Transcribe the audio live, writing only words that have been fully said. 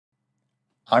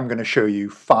I'm going to show you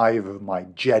 5 of my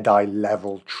Jedi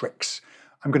level tricks.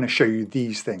 I'm going to show you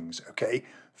these things, okay?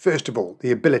 First of all,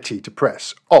 the ability to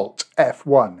press Alt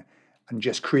F1 and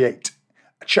just create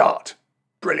a chart.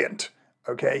 Brilliant,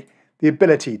 okay? The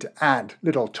ability to add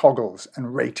little toggles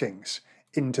and ratings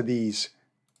into these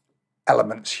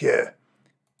elements here.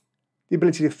 The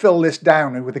ability to fill this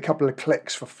down with a couple of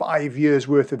clicks for 5 years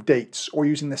worth of dates or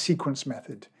using the sequence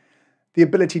method. The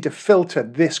ability to filter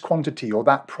this quantity or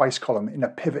that price column in a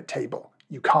pivot table.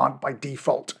 You can't by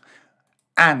default.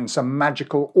 And some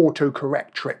magical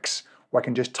autocorrect tricks where I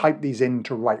can just type these in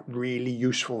to write really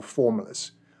useful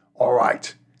formulas. All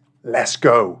right, let's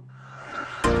go.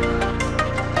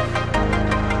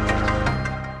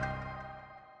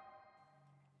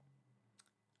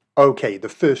 Okay, the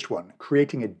first one,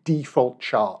 creating a default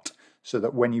chart so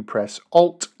that when you press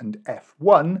Alt and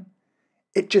F1,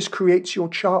 it just creates your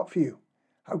chart for you.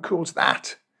 How cool is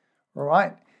that? All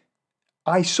right.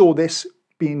 I saw this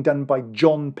being done by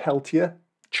John Peltier,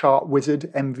 chart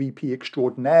wizard, MVP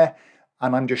extraordinaire,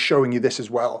 and I'm just showing you this as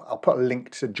well. I'll put a link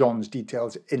to John's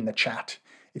details in the chat.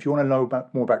 If you want to know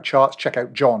more about charts, check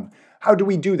out John. How do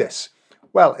we do this?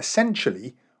 Well,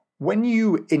 essentially, when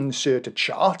you insert a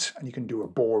chart, and you can do a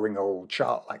boring old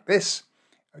chart like this,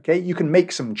 okay, you can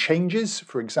make some changes.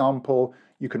 For example,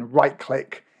 you can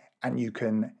right-click and you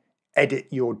can edit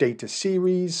your data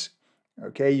series.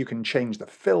 Okay, you can change the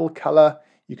fill color.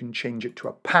 You can change it to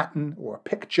a pattern or a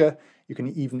picture. You can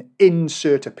even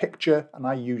insert a picture, and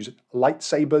I use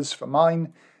lightsabers for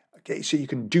mine. Okay, so you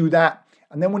can do that.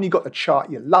 And then when you've got the chart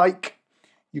you like,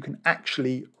 you can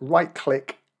actually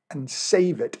right-click and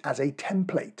save it as a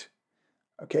template.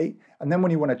 Okay, and then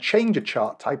when you want to change a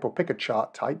chart type or pick a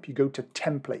chart type, you go to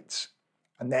templates.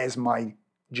 And there's my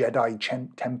Jedi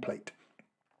template.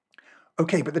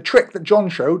 Okay, but the trick that John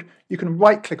showed, you can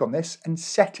right-click on this and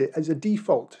set it as a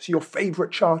default. So your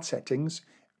favorite chart settings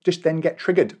just then get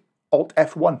triggered. Alt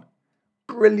F1.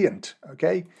 Brilliant,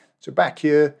 okay? So back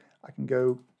here, I can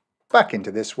go back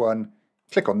into this one,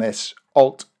 click on this,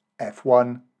 Alt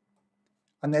F1,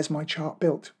 and there's my chart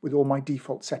built with all my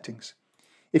default settings.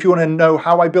 If you want to know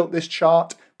how I built this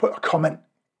chart, put a comment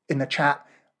in the chat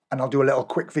and I'll do a little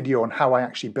quick video on how I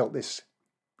actually built this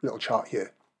little chart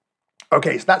here.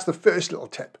 Okay, so that's the first little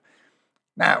tip.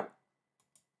 Now,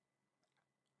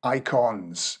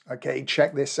 icons. Okay,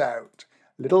 check this out.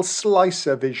 Little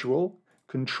slicer visual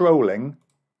controlling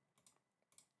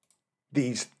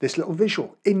this little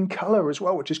visual in color as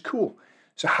well, which is cool.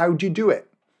 So how do you do it?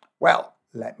 Well,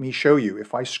 let me show you.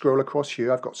 If I scroll across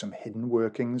here, I've got some hidden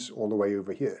workings all the way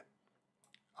over here.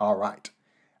 All right,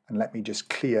 and let me just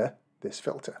clear this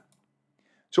filter.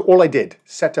 So all I did,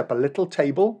 set up a little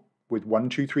table with 1,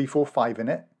 2, 3, 4, 5 in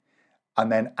it,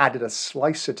 and then added a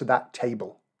slicer to that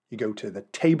table. You go to the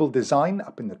table design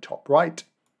up in the top right,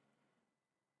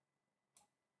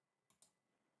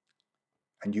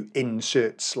 and you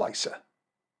insert slicer,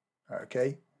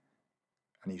 okay?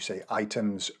 And you say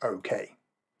items, okay.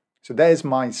 So there's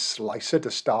my slicer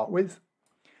to start with.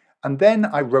 And then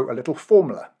I wrote a little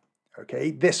formula,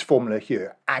 okay? This formula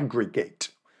here, aggregate.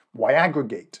 Why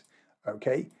aggregate,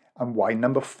 okay? And why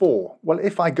number 4? Well,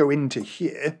 if I go into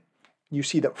here, you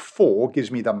see that 4 gives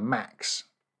me the max,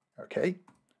 okay?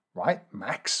 Right,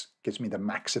 max gives me the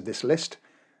max of this list.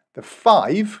 The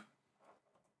 5,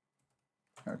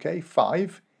 okay,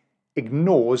 5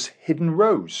 ignores hidden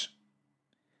rows,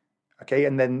 okay?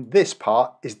 And then this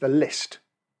part is the list.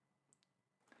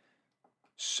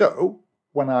 So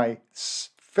when I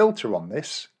filter on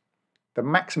this, the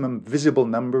maximum visible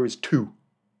number is 2,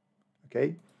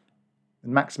 okay? The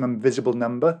maximum visible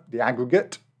number, the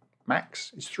aggregate,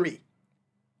 max, is 3.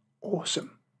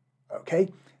 Awesome, okay?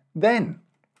 Then,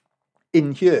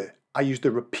 in here, I use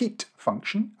the repeat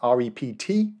function,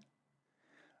 R-E-P-T.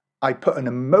 I put an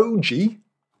emoji.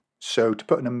 So to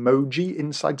put an emoji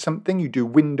inside something, you do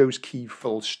Windows key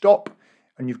full stop,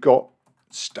 and you've got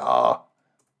star,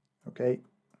 okay?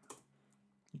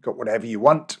 You've got whatever you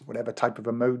want, whatever type of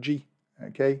emoji,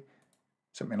 okay?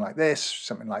 Something like this,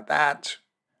 something like that.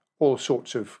 All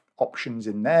sorts of options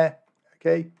in there,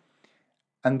 okay?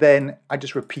 And then I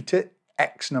just repeat it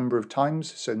X number of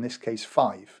times, so in this case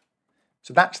 5.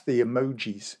 So that's the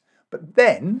emojis. But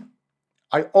then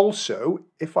I also,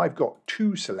 if I've got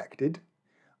 2 selected,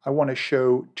 I want to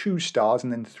show 2 stars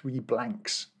and then 3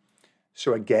 blanks.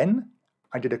 So again,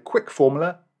 I did a quick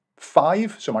formula,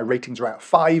 5, so my ratings are out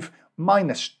 5,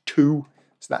 minus 2,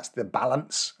 so that's the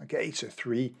balance, okay, so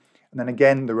 3. And then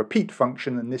again, the repeat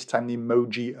function, and this time the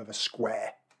emoji of a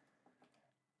square.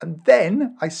 And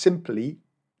then I simply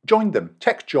joined them,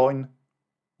 text join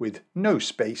with no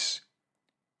space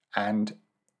and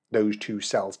those 2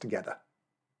 cells together.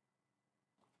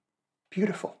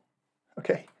 Beautiful.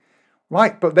 Okay.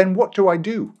 Right, but then what do I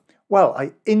do? Well,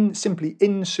 I simply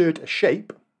insert a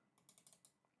shape.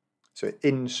 So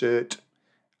insert,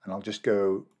 and I'll just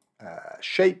go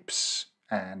shapes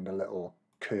and a little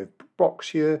curved box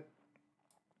here.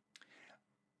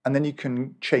 And then you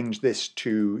can change this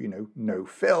to, no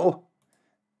fill.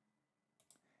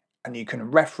 And you can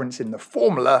reference in the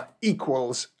formula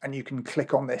equals, and you can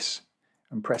click on this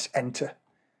and press enter.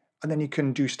 And then you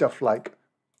can do stuff like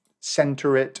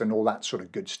center it and all that sort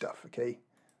of good stuff, okay?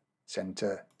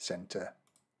 Center, center.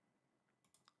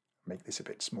 Make this a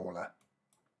bit smaller.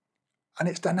 And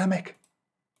it's dynamic.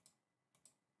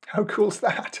 How cool's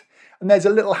that? And there's a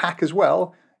little hack as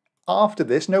well. After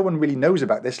this, no one really knows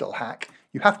about this little hack.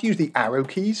 You have to use the arrow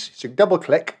keys. So double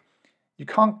click. You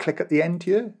can't click at the end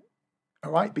here.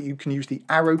 All right, but you can use the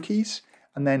arrow keys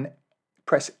and then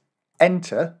press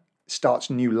enter, starts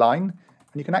a new line,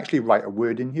 and you can actually write a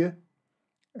word in here.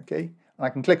 Okay, and I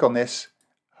can click on this,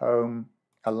 home,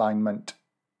 alignment,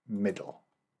 middle.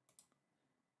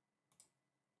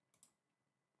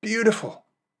 Beautiful.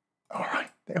 All right,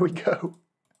 there we go.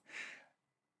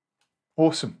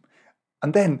 Awesome.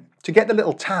 And then to get the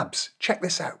little tabs, check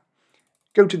this out.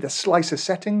 Go to the slicer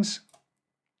settings.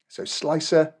 So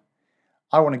slicer.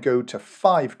 I want to go to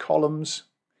 5 columns.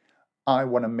 I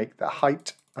want to make the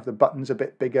height of the buttons a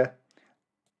bit bigger.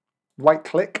 Right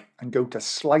click and go to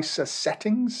slicer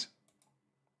settings,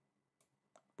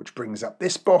 which brings up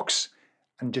this box,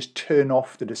 and just turn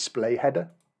off the display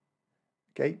header.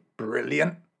 Okay,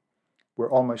 brilliant.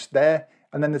 We're almost there.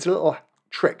 And then there's a little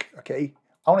trick, okay?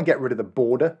 I want to get rid of the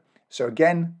border. So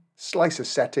again, slicer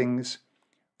settings,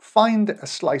 find a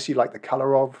slice you like the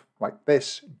color of, like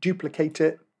this, duplicate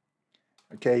it.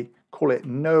 Okay, call it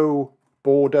no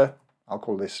border. I'll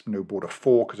call this no border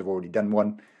 4 because I've already done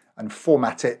one, and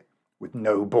format it with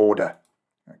no border.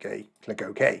 Okay, click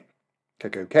OK,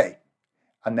 click OK.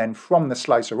 And then from the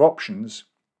slicer options,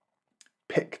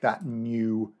 pick that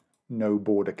new no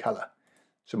border color.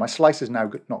 So my slicer's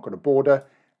now not got a border,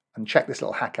 and check this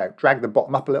little hack out. Drag the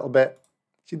bottom up a little bit.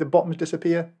 See the bottoms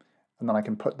disappear? And then I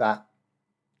can put that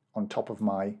on top of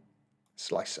my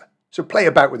slicer. So play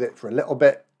about with it for a little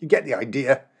bit. You get the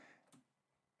idea.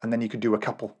 And then you could do a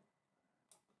couple.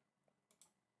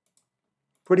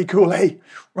 Pretty cool, eh?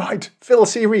 Right, fill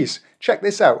series. Check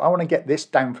this out. I want to get this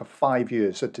down for 5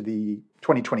 years, so to the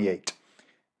 2028.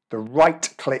 The right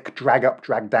click, drag up,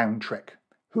 drag down trick.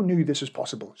 Who knew this was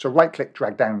possible? So right click,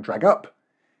 drag down, drag up.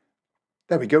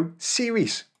 There we go,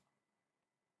 series.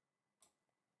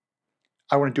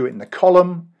 I want to do it in the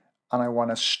column, and I want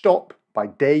to stop by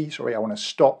day. Sorry, I want to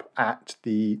stop at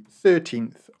the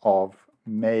 13th of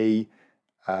May,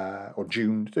 or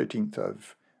June, 13th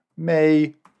of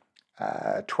May,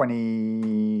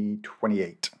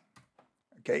 2028.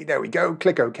 Okay, there we go.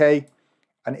 Click OK,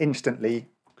 and instantly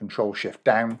Control Shift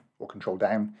down or Control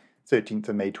down, 13th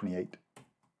of May 28.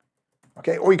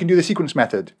 Okay, or you can do the sequence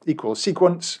method. Equals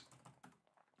sequence.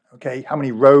 Okay, how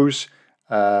many rows?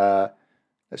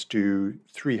 Let's do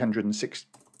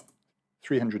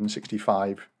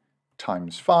 365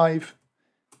 times 5.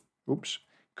 Oops,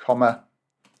 comma,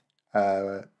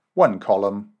 1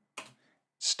 column.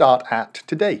 Start at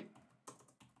today.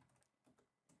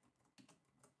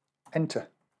 Enter.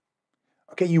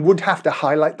 Okay, you would have to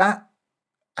highlight that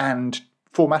and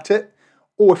format it.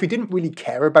 Or if you didn't really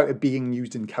care about it being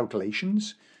used in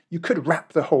calculations, you could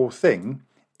wrap the whole thing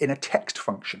in a text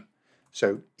function.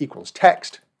 So equals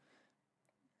text,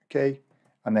 okay,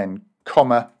 and then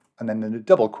comma, and then in the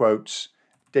double quotes,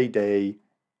 day,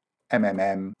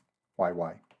 MMM,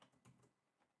 YY.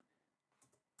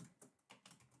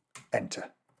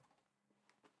 Enter.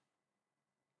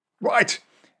 Right,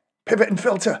 pivot and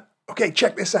filter. Okay,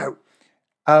 check this out.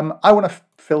 I want to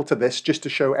filter this just to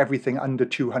show everything under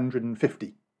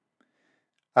 250.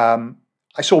 I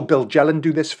saw Bill Jelen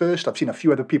do this first. I've seen a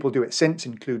few other people do it since,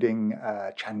 including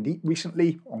Chandit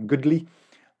recently on Goodly.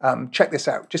 Check this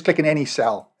out. Just click in any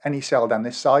cell down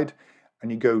this side, and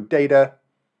you go data,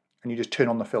 and you just turn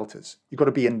on the filters. You've got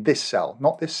to be in this cell,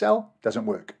 not this cell. Doesn't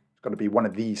work. It's got to be one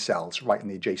of these cells right in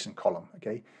the adjacent column.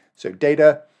 Okay. So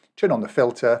data, turn on the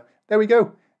filter. There we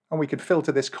go. And we could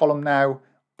filter this column now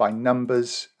by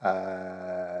numbers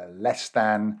less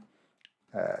than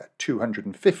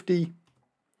 250.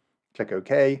 Click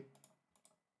OK.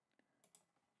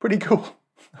 Pretty cool.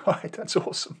 All right, that's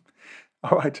awesome.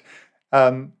 All right.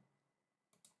 Okay,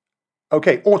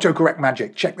 Autocorrect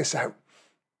Magic. Check this out.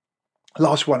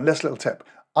 Last one, last little tip.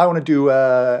 I want to do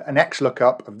an X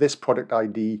lookup of this product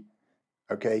ID,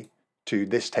 okay, to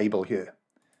this table here.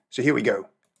 So here we go.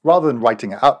 Rather than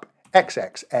writing it up,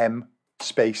 XXM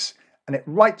space, and it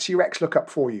writes your XLOOKUP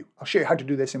for you. I'll show you how to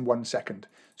do this in 1 second.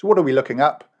 So what are we looking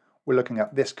up? We're looking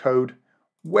up this code.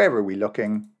 Where are we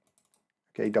looking?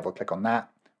 Okay, double click on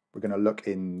that. We're going to look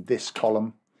in this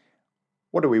column.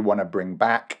 What do we want to bring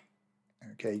back?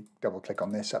 Okay, double click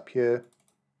on this up here.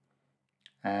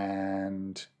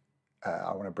 And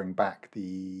I want to bring back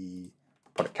the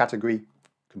product category,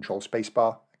 control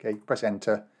spacebar. Okay, press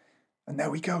enter. And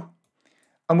there we go.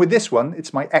 And with this one,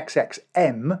 it's my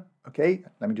XXM. Okay,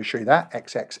 let me just show you that,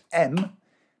 XXM.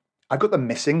 I've got the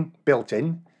missing built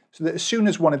in, so that as soon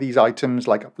as one of these items,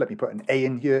 like let me put an A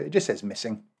in here, it just says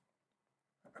missing.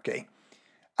 Okay,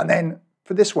 and then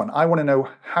for this one, I want to know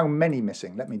how many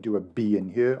missing. Let me do a B in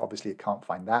here. Obviously, it can't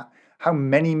find that. How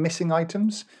many missing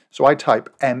items? So I type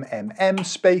MMM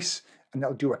space, and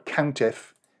that'll do a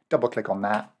COUNTIF. Double click on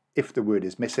that. If the word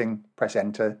is missing, press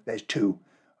enter. There's 2.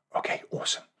 Okay,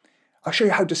 awesome. I'll show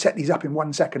you how to set these up in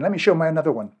 1 second. Let me show my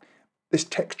another one. This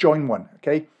text join one,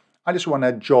 okay? I just want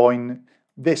to join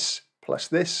this plus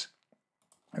this,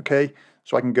 okay?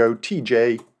 So I can go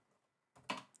TJ,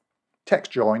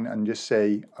 text join, and just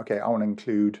say, okay, I want to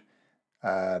include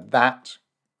that,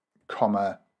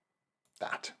 comma,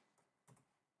 that.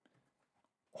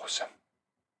 Awesome.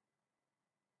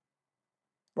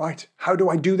 Right, how do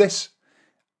I do this?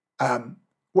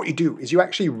 What you do is you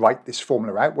actually write this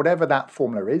formula out, whatever that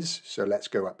formula is. So let's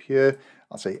go up here.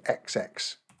 I'll say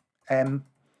XXM.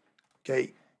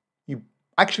 Okay, you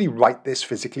actually write this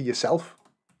physically yourself,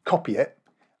 copy it,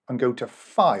 and go to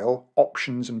File,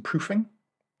 Options and Proofing.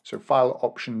 So File,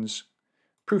 Options,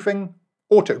 Proofing,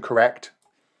 Autocorrect,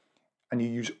 and you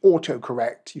use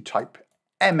Autocorrect. You type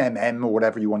MMM or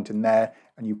whatever you want in there,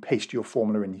 and you paste your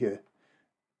formula in here.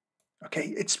 Okay,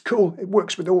 it's cool. It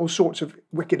works with all sorts of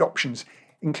wicked options,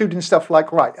 including stuff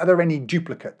like, right, are there any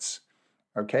duplicates?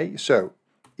 Okay, so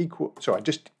I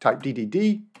just type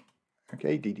DDD,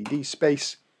 okay, DDD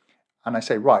space, and I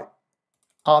say, right,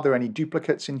 are there any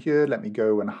duplicates in here? Let me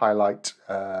go and highlight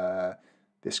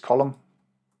this column.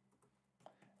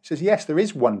 It says, yes, there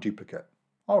is one duplicate.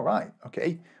 All right,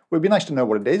 okay. Well, it'd be nice to know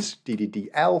what it is,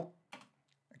 DDDL.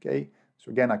 Okay,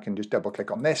 so again, I can just double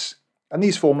click on this. And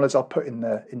these formulas I'll put in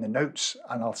the notes,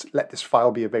 and I'll let this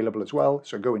file be available as well.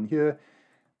 So go in here.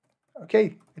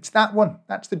 Okay, it's that one.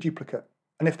 That's the duplicate.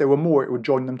 And if there were more, it would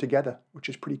join them together, which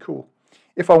is pretty cool.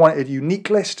 If I wanted a unique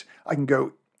list, I can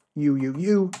go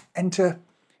UUU, enter,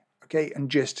 okay, and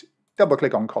just double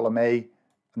click on column A,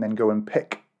 and then go and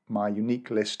pick my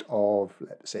unique list of,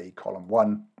 let's say, column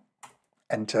 1,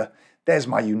 enter. There's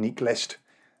my unique list.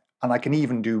 And I can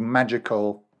even do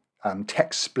magical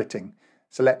text splitting.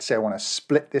 So let's say I want to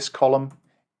split this column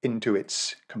into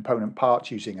its component parts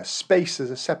using a space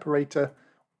as a separator.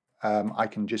 I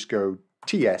can just go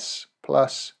TS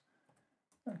plus,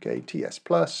 okay, TS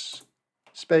plus,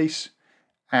 space,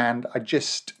 and I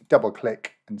just double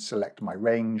click and select my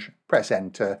range, press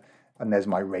enter, and there's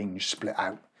my range split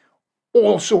out.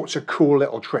 All sorts of cool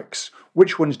little tricks.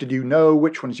 Which ones did you know?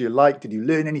 Which ones do you like? Did you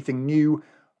learn anything new?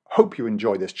 Hope you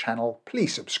enjoy this channel.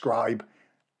 Please subscribe,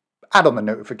 add on the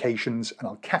notifications, and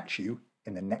I'll catch you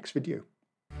in the next video.